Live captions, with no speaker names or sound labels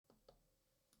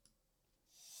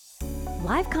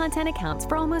Live content accounts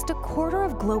for almost a quarter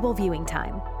of global viewing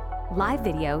time. Live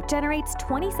video generates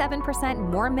 27%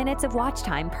 more minutes of watch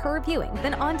time per viewing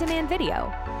than on-demand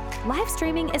video. Live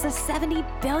streaming is a $70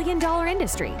 billion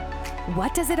industry.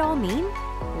 What does it all mean?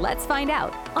 Let's find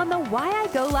out on the Why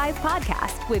I Go Live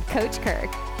podcast with Coach Kirk.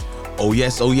 Oh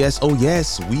yes, oh yes, oh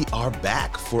yes. We are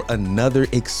back for another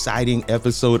exciting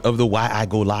episode of the Why I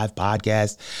Go Live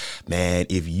podcast. Man,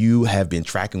 if you have been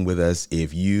tracking with us,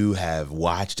 if you have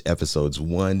watched episodes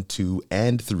 1, 2,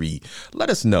 and 3, let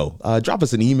us know. Drop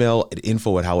us an email at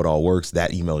info@howitallworks.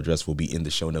 That email address will be in the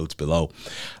show notes below.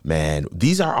 Man,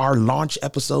 these are our launch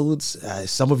episodes.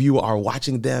 Some of you are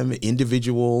watching them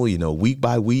individual, week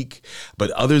by week, but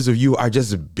others of you are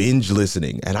just binge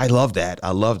listening. And I love that.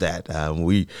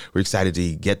 We're excited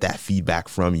to get that feedback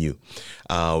from you.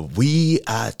 We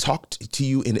talked to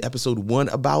you in episode 1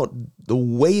 about the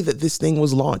way that this thing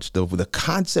was launched, the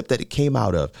concept that it came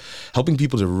out of, helping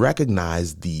people to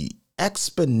recognize the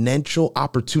exponential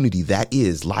opportunity that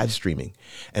is live streaming,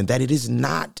 and that it is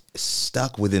not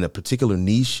stuck within a particular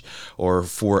niche or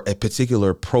for a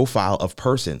particular profile of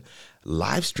person.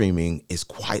 Live streaming is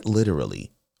quite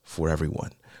literally for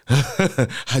everyone.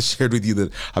 I shared with you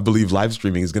that I believe live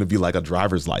streaming is going to be like a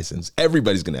driver's license.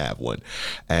 Everybody's going to have one.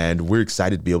 And we're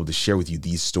excited to be able to share with you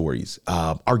these stories.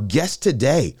 Our guest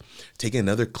today, taking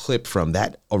another clip from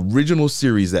that original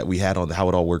series that we had on the How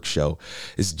It All Works show,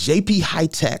 is JP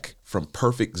HighTek from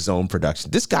Perfect Zone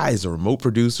Production. This guy is a remote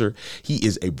producer. He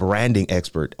is a branding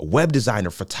expert, a web designer,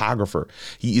 photographer.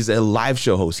 He is a live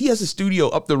show host. He has a studio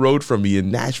up the road from me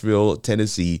in Nashville,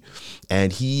 Tennessee,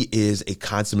 and he is a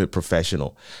consummate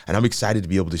professional. And I'm excited to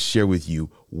be able to share with you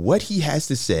what he has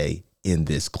to say in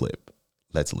this clip.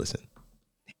 Let's listen.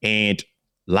 And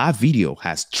live video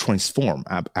has transformed,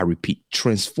 I repeat,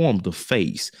 transformed the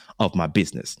face of my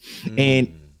business.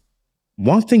 And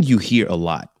one thing you hear a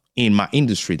lot in my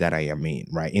industry that I am in,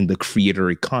 right, in the creator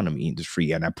economy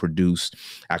industry, and I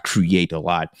create a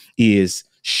lot, is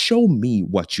show me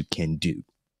what you can do.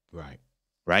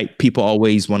 Right. People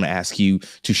always want to ask you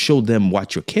to show them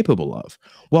what you're capable of.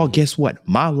 Well, guess what?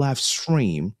 My live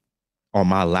stream or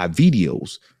my live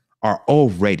videos are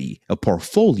already a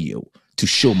portfolio to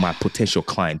show my potential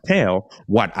clientele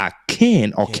what I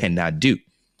can or cannot do.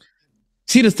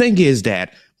 See, the thing is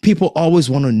that people always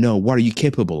want to know, what are you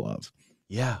capable of?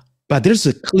 Yeah. But there's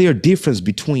a clear difference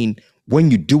between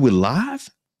when you do it live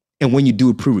and when you do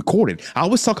it pre-recorded. I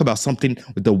always talk about something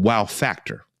with the wow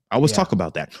factor. I always talk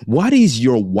about that. What is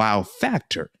your wow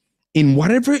factor in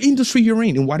whatever industry you're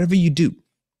in whatever you do?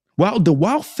 Well, the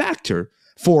wow factor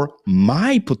for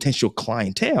my potential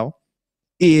clientele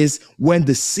is when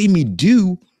they see me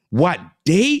do what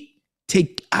they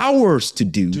take hours to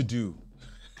do.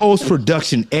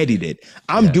 Post-production edited.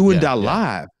 I'm doing that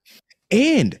live.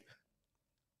 And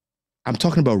I'm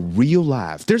talking about real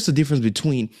live. There's a difference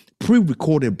between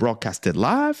pre-recorded broadcasted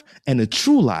live and a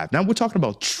true live. Now we're talking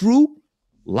about true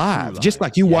live. Just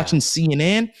like you watching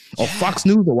CNN or Fox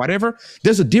News or whatever.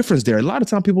 There's a difference there. A lot of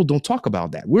time people don't talk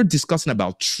about that. We're discussing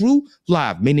about true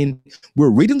live, meaning we're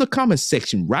reading the comment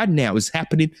section right now. It's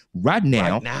happening right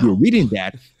now. We're reading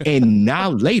that, and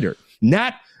now later,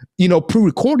 not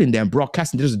pre-recording them,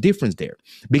 broadcasting. There's a difference there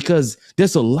because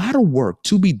there's a lot of work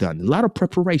to be done, a lot of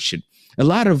preparation, a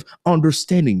lot of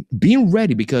understanding, being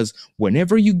ready, because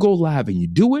whenever you go live and you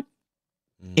do it,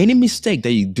 any mistake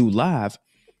that you do live,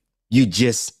 it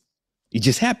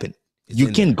just happened. You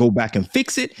can't go back and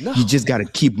fix it. No. You just got to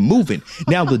keep moving.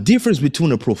 Now, the difference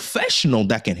between a professional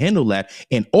that can handle that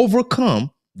and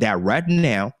overcome that right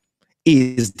now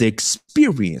is the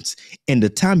experience and the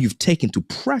time you've taken to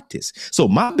practice. So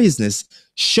my business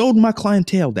showed my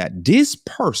clientele that this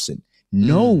person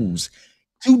knows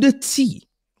to the T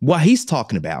what he's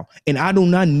talking about, and I do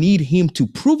not need him to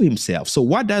prove himself. So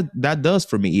what that does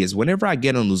for me is whenever I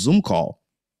get on the Zoom call,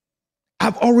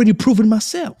 I've already proven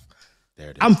myself.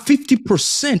 I'm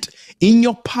 50% in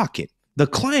your pocket. The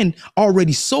client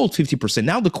already sold 50%.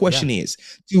 Now the question is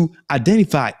to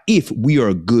identify if we are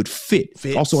a good fit.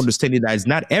 Also understanding that it's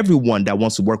not everyone that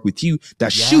wants to work with you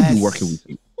that should be working with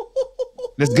you.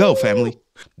 Let's go, family.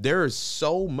 There is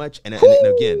so much, and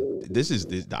again, this is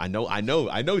I know,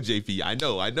 JP, I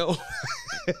know.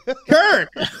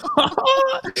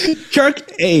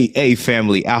 Kirk, hey,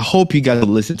 family. I hope you guys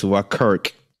listen to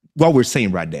what we're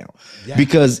saying right now,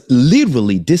 because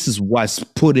literally this is what's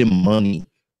putting money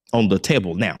on the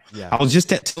table. Now, I was just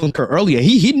telling Kirk earlier,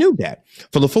 he knew that.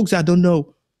 For the folks that don't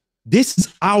know, this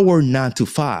is our 9 to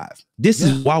 5. This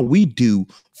is what we do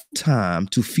time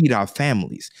to feed our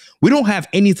families. We don't have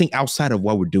anything outside of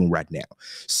what we're doing right now.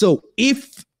 So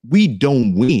if we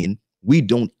don't win, we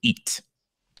don't eat.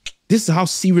 This is how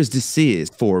serious this is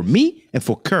for me and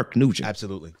for Kirk Nugent.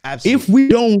 Absolutely. If we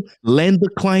don't lend the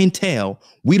clientele,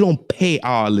 we don't pay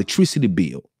our electricity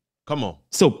bill. Come on.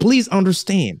 So please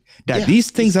understand that these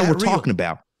things that we're talking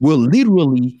about will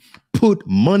literally put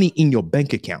money in your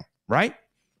bank account, right?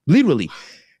 Literally.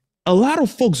 A lot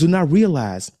of folks do not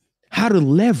realize how to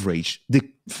leverage the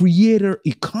creator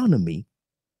economy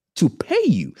to pay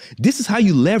you. This is how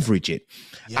you leverage it.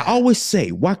 Yeah. I always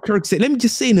say what Kirk said. Let me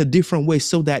just say in a different way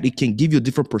so that it can give you a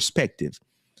different perspective.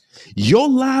 Your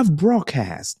live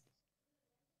broadcast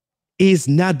is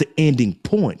not the ending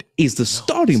point, it's the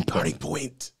starting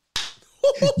point.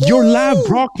 Your live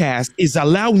broadcast is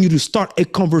allowing you to start a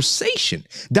conversation.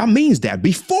 That means that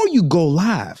before you go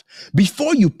live,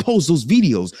 before you post those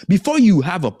videos, before you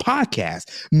have a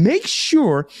podcast, make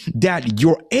sure that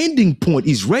your ending point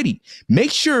is ready.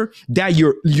 Make sure that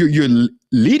your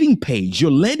leading page,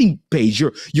 your landing page,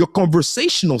 your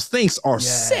conversational things are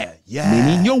set.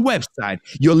 Meaning your website,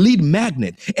 your lead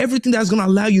magnet, everything that's going to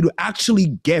allow you to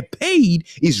actually get paid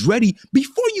is ready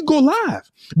before you go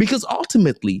live. Because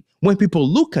ultimately, when people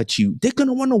look at you, they're going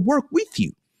to want to work with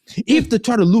you. If they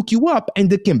try to look you up and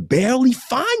they can barely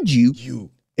find you.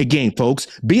 Again,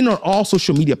 folks, being on all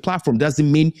social media platforms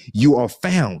doesn't mean you are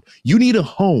found. You need a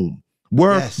home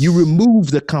where you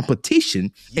remove the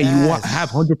competition and you have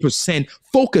 100%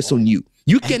 focus on you.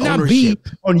 You cannot be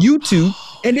on YouTube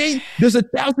and then there's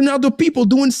 1,000 other people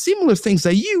doing similar things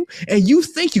like you and you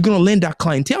think you're going to lend that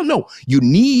clientele. No, you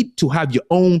need to have your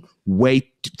own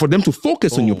way for them to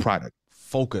focus on your product.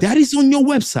 Focus. That is on your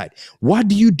website. What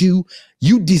do?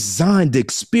 You design the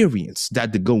experience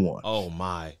that they go on. Oh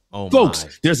my. Folks,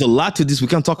 there's a lot to this. We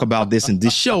can't talk about this in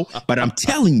this show, but I'm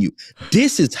telling you,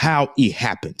 this is how it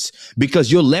happens because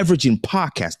you're leveraging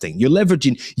podcasting, you're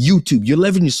leveraging YouTube, you're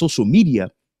leveraging social media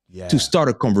to start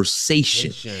a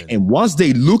conversation. And once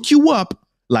they look you up,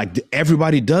 like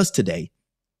everybody does today,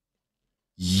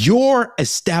 your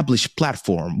established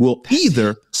platform will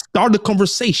either start the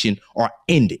conversation or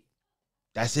end it.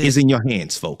 That's it. It's in your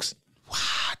hands, folks.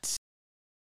 What?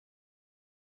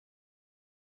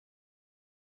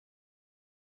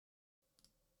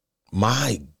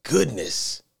 My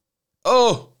goodness.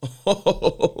 Oh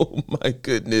my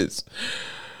goodness.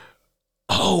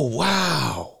 Oh,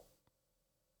 wow.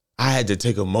 I had to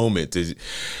take a moment to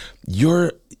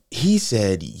he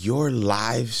said your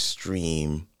live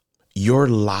stream, your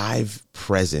live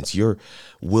presence,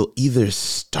 will either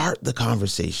start the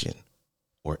conversation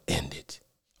or end it.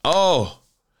 Oh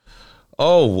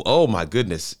my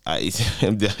goodness. As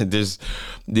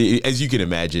you can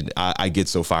imagine, I get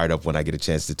so fired up when I get a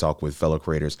chance to talk with fellow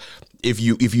creators. If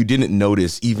you didn't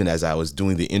notice, even as I was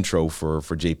doing the intro for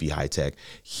JP HighTek,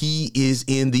 he is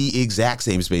in the exact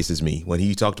same space as me. When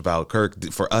he talked about,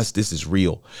 Kirk, for us, this is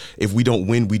real. If we don't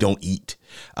win, we don't eat.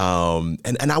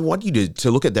 And I want you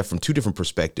to look at that from two different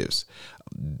perspectives.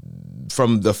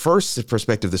 From the first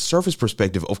perspective, the surface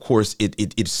perspective, of course,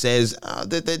 it says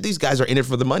that these guys are in it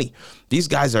for the money. These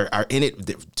guys are in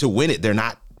it to win it. They're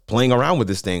not playing around with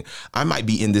this thing. I might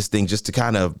be in this thing just to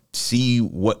kind of see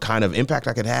what kind of impact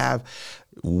I could have.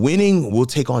 Winning will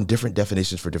take on different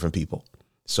definitions for different people.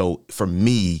 So for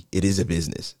me, it is a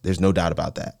business. There's no doubt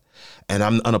about that. And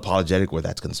I'm unapologetic where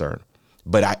that's concerned.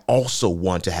 But I also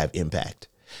want to have impact.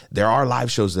 There are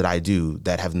live shows that I do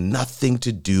that have nothing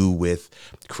to do with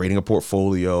creating a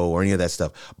portfolio or any of that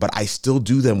stuff, but I still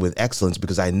do them with excellence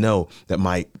because I know that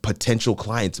my potential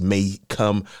clients may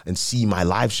come and see my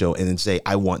live show and then say,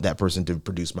 I want that person to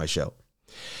produce my show.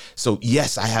 So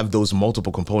yes, I have those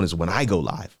multiple components when I go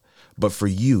live, but for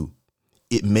you,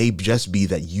 it may just be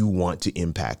that you want to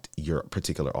impact your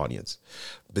particular audience.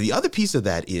 But the other piece of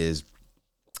that is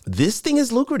this thing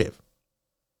is lucrative.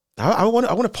 I want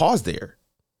to pause there.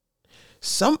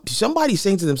 Somebody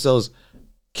saying to themselves,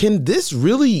 can this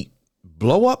really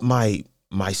blow up my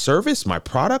service, my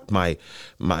product, my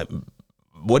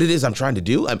what it is I'm trying to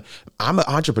do? I'm an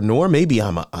entrepreneur. Maybe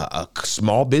I'm a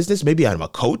small business. Maybe I'm a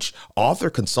coach, author,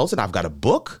 consultant. I've got a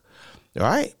book. All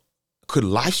right. Could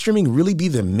live streaming really be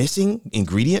the missing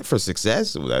ingredient for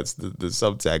success? Well, that's the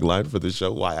subtagline for the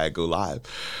show, Why I Go Live.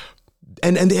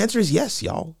 And the answer is yes,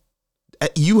 y'all.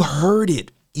 You heard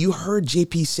it. You heard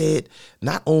JP say it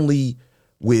not only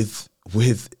with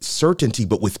certainty,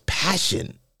 but with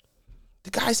passion.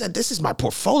 The guy said, this is my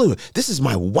portfolio. This is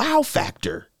my wow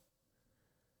factor.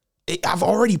 I've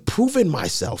already proven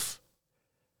myself.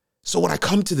 So when I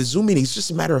come to the Zoom meeting, it's just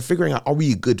a matter of figuring out, are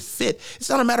we a good fit? It's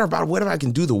not a matter about whether I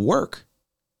can do the work.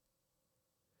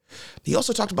 He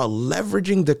also talked about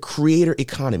leveraging the creator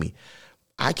economy.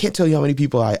 I can't tell you how many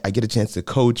people I get a chance to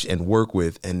coach and work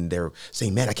with, and they're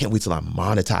saying, man, I can't wait till I'm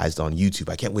monetized on YouTube.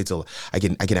 I can't wait till I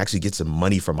can actually get some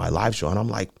money from my live show. And I'm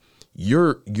like,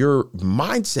 your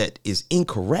mindset is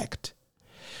incorrect.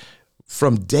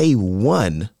 From day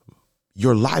one,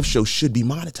 your live show should be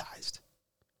monetized.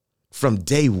 From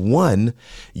day one,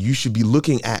 you should be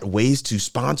looking at ways to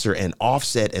sponsor and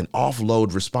offset and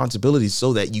offload responsibilities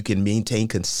so that you can maintain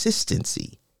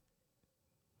consistency.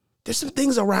 There's some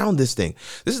things around this thing.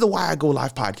 This is the Why I Go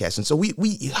Live podcast. And so we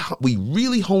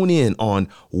really hone in on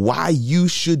why you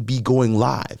should be going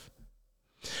live.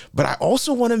 But I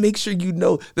also want to make sure you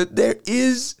know that there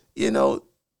is,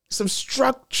 some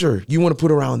structure you want to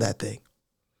put around that thing.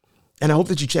 And I hope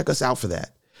that you check us out for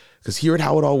that. Because here at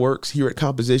How It All Works, here at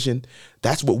Composition,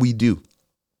 that's what we do.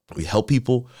 We help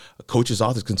people, coaches,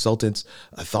 authors, consultants,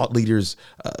 thought leaders,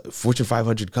 Fortune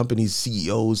 500 companies,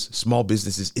 CEOs, small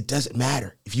businesses. It doesn't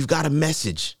matter. If you've got a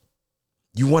message,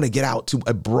 you want to get out to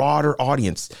a broader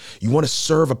audience. You want to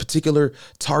serve a particular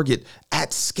target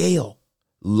at scale.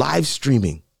 Live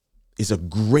streaming is a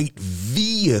great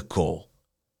vehicle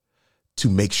to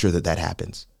make sure that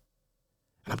happens.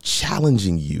 And I'm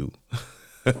challenging you.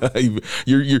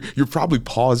 You're probably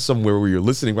paused somewhere where you're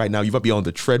listening right now. You might be on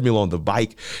the treadmill, on the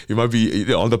bike. You might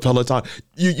be on the Peloton.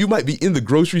 You might be in the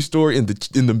grocery store, in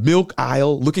the milk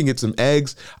aisle, looking at some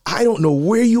eggs. I don't know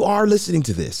where you are listening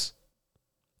to this,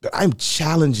 but I'm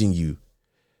challenging you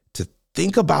to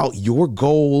think about your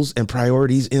goals and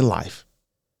priorities in life,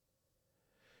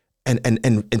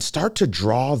 and start to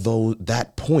draw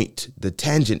that point, the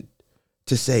tangent,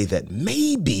 to say that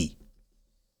maybe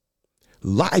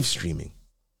live streaming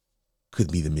could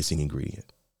be the missing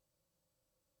ingredient.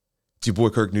 It's your boy,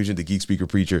 Kirk Nugent, the Geek Speaker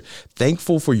Preacher.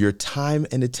 Thankful for your time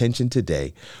and attention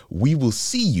today. We will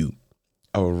see you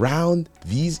around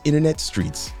these internet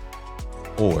streets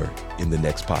or in the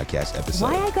next podcast episode.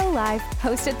 Why I Go Live,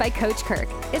 hosted by Coach Kirk,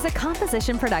 is a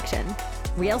composition production.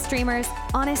 Real streamers,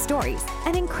 honest stories,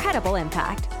 and incredible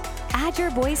impact. Add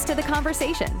your voice to the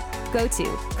conversation. Go to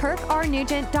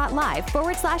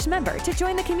kirkrnugent.live/member to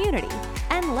join the community.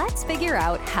 And let's figure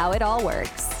out how it all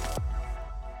works.